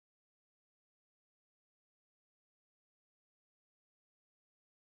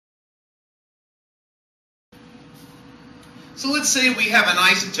So let's say we have an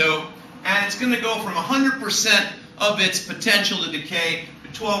isotope and it's going to go from 100% of its potential to decay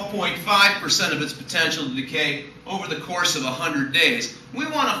to 12.5% of its potential to decay over the course of 100 days. We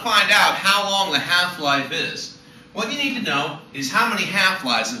want to find out how long the half-life is. What you need to know is how many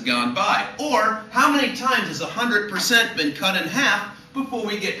half-lives have gone by, or how many times has 100% been cut in half before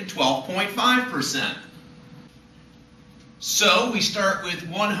we get to 12.5%. So we start with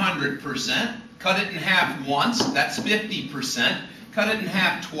 100%, cut it in half once, that's 50%, cut it in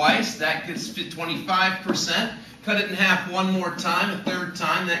half twice, that gets 25%, cut it in half one more time, a third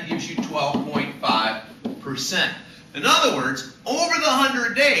time, that gives you 12.5%. In other words, over the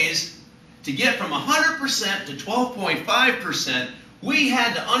 100 days, to get from 100% to 12.5%, we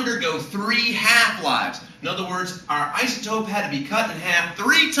had to undergo 3 half-lives. In other words, our isotope had to be cut in half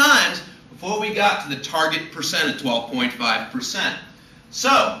 3 times before we got to the target percent of 12.5%.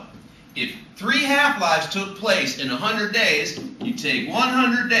 So, if 3 half-lives took place in 100 days, you take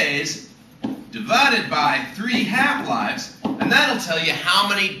 100 days divided by 3 half-lives, and that'll tell you how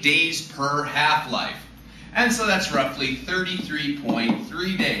many days per half-life. And so that's roughly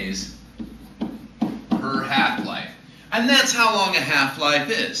 33.3 days per half-life. And that's how long a half-life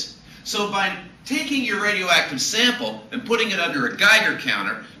is. So by taking your radioactive sample and putting it under a Geiger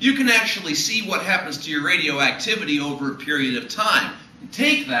counter, you can actually see what happens to your radioactivity over a period of time. And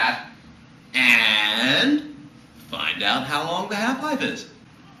take that and find out how long the half-life is.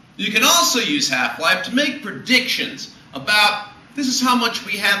 You can also use half-life to make predictions about, this is how much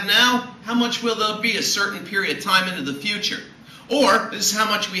we have now, how much will there be a certain period of time into the future? Or, this is how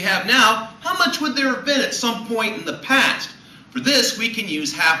much we have now, how much would there have been at some point in the past? For this, we can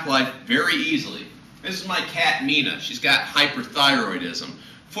use half-life very easily. This is my cat, Mina. She's got hyperthyroidism.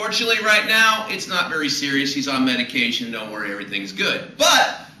 Fortunately, right now, it's not very serious. She's on medication. Don't worry, everything's good.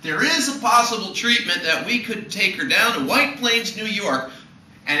 But there is a possible treatment that we could take her down to White Plains, New York,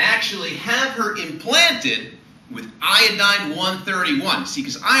 and actually have her implanted with iodine-131. See,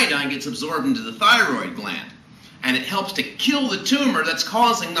 because iodine gets absorbed into the thyroid gland, and it helps to kill the tumor that's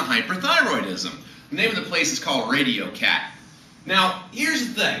causing the hyperthyroidism. The name of the place is called RadioCat. Now, here's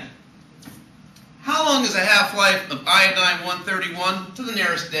the thing. How long is a half-life of iodine-131? To the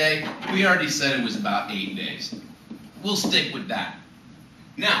nearest day, we already said it was about 8 days. We'll stick with that.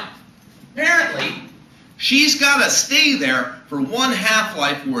 Now, apparently, she's got to stay there for 1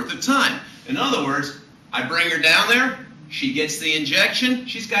 half-life worth of time. In other words, I bring her down there, she gets the injection,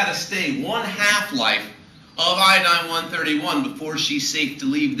 she's got to stay 1 half-life of iodine-131 before she's safe to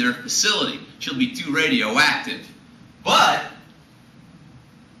leave their facility. She'll be too radioactive. But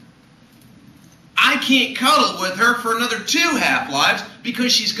I can't cuddle with her for another 2 half-lives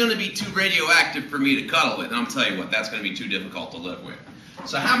because she's going to be too radioactive for me to cuddle with. And I'm telling you what, that's going to be too difficult to live with.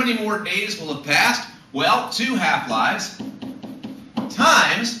 So how many more days will have passed? Well, 2 half-lives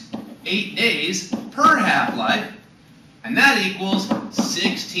times 8 days per half-life, and that equals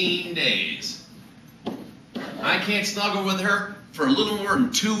 16 days. I can't snuggle with her for a little more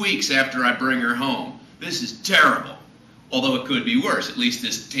than 2 weeks after I bring her home. This is terrible. Although it could be worse. At least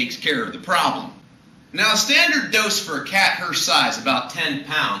this takes care of the problem. Now, a standard dose for a cat her size, about 10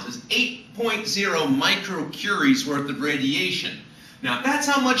 pounds, is 8.0 microcuries worth of radiation. Now, if that's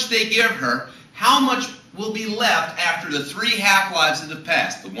how much they give her, how much will be left after the 3 half-lives that have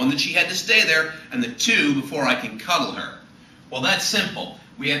passed? The 1 that she had to stay there, and the 2 before I can cuddle her. Well, that's simple.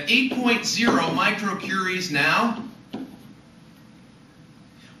 We have 8.0 microcuries now.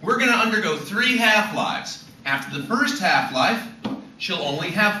 We're going to undergo 3 half-lives. After the first half-life, she'll only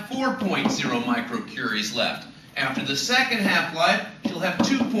have 4.0 microcuries left. After the second half-life, she'll have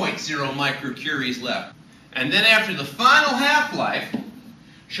 2.0 microcuries left. And then after the final half-life,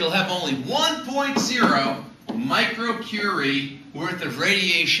 she'll have only 1.0 microcurie worth of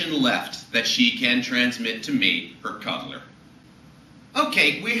radiation left that she can transmit to me, her cuddler.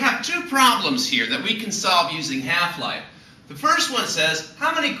 Okay, we have 2 problems here that we can solve using half-life. The first one says,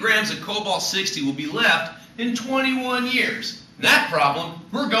 how many grams of cobalt-60 will be left in 21 years? In that problem,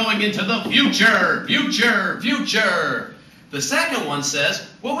 we're going into the future, future. The second one says,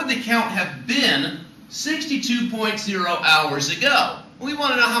 what would the count have been 62.0 hours ago? We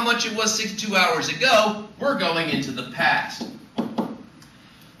want to know how much it was 62 hours ago. We're going into the past.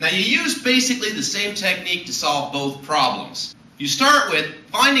 Now, you use basically the same technique to solve both problems. You start with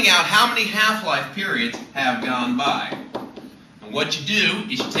finding out how many half-life periods have gone by. And what you do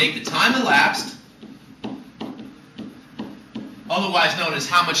is you take the time elapsed, otherwise known as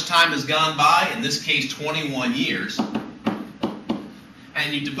how much time has gone by, in this case 21 years,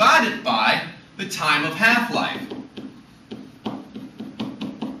 and you divide it by the time of half-life,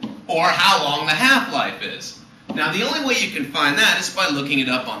 or how long the half-life is. Now, the only way you can find that is by looking it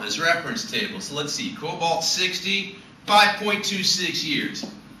up on this reference table. So let's see, cobalt 60, 5.26 years.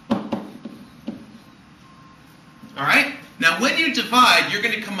 All right? Now, when you divide, you're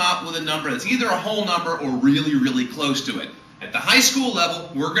going to come out with a number that's either a whole number or really, really close to it. At the high school level,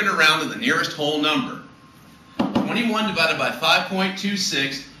 we're going to round to the nearest whole number. 21 divided by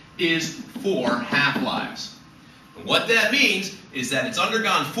 5.26 is 4 half-lives. And what that means is that it's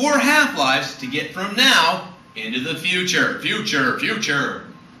undergone 4 half-lives to get from now into the future. Future, future.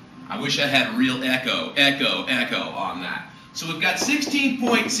 I wish I had a real echo on that. So we've got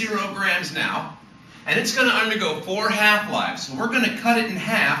 16.0 grams now, and it's going to undergo 4 half-lives. So we're going to cut it in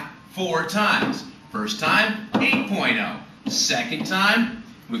half 4 times. First time, 8.0. Second time,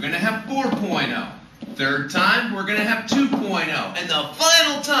 we're going to have 4.0. Third time, we're going to have 2.0. And the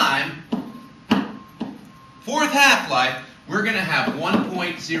final time, fourth half-life, we're going to have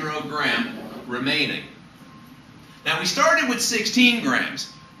 1.0 gram remaining. Now, we started with 16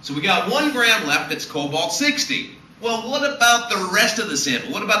 grams. So we got 1 gram left that's cobalt 60. Well, what about the rest of the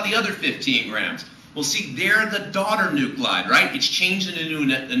sample? What about the other 15 grams? Well, see, they're the daughter nuclide, right? It's changed into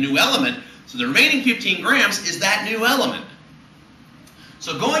a new element. So the remaining 15 grams is that new element.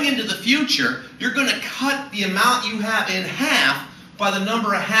 So going into the future, you're going to cut the amount you have in half by the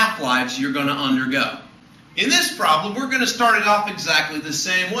number of half-lives you're going to undergo. In this problem, we're going to start it off exactly the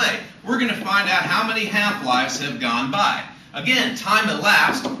same way. We're going to find out how many half-lives have gone by. Again, time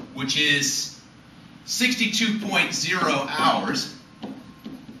elapsed, which is 62.0 hours,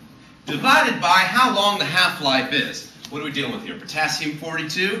 divided by how long the half-life is. What are we dealing with here?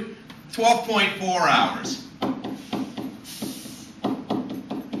 Potassium-42? 12.4 hours.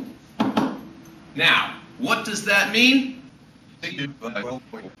 Now, what does that mean? And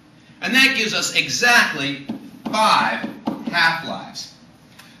that gives us exactly 5 half-lives.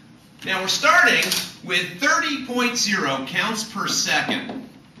 Now, we're starting with 30.0 counts per second.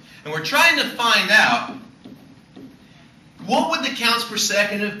 And we're trying to find out what would the counts per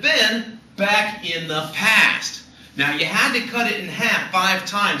second have been back in the past. Now, you had to cut it in half 5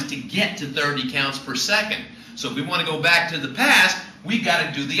 times to get to 30 counts per second. So if we want to go back to the past, we've got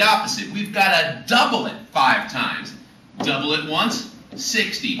to do the opposite. We've got to double it 5 times. Double it once,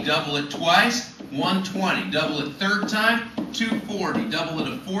 60. Double it twice, 120. Double it third time, 240. Double it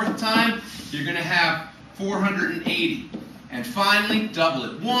a fourth time, you're going to have 480. And finally, double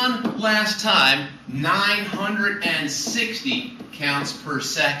it one last time, 960 counts per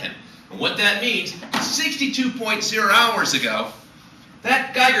second. And what that means, 62.0 hours ago,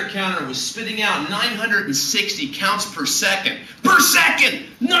 that Geiger counter was spitting out 960 counts per second. Per second!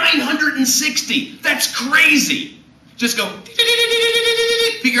 960! That's crazy! Just go,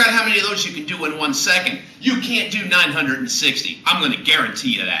 figure out how many of those you can do in 1 second. You can't do 960. I'm going to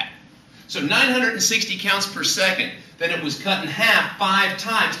guarantee you that. So 960 counts per second. Then it was cut in half 5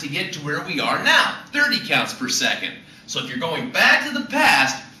 times to get to where we are now, 30 counts per second. So if you're going back to the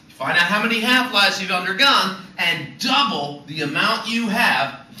past, find out how many half-lives you've undergone and double the amount you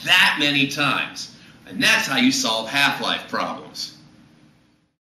have that many times. And that's how you solve half-life problems.